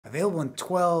Available in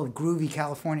 12 groovy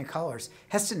California colors,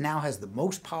 Hestan now has the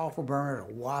most powerful burner at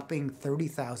a whopping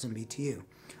 30,000 BTU,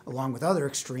 along with other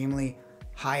extremely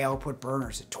high output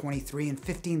burners at 23 and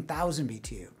 15,000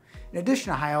 BTU. In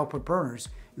addition to high output burners,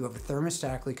 you have a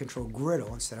thermostatically controlled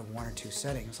griddle instead of 1 or 2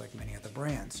 settings like many other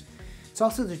brands. It's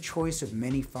also the choice of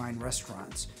many fine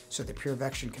restaurants, so the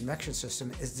PureVection convection system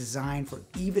is designed for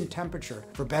even temperature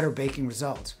for better baking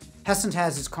results. Hestan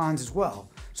has its cons as well,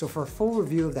 so for a full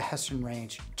review of the Hestan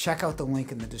range, check out the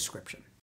link in the description.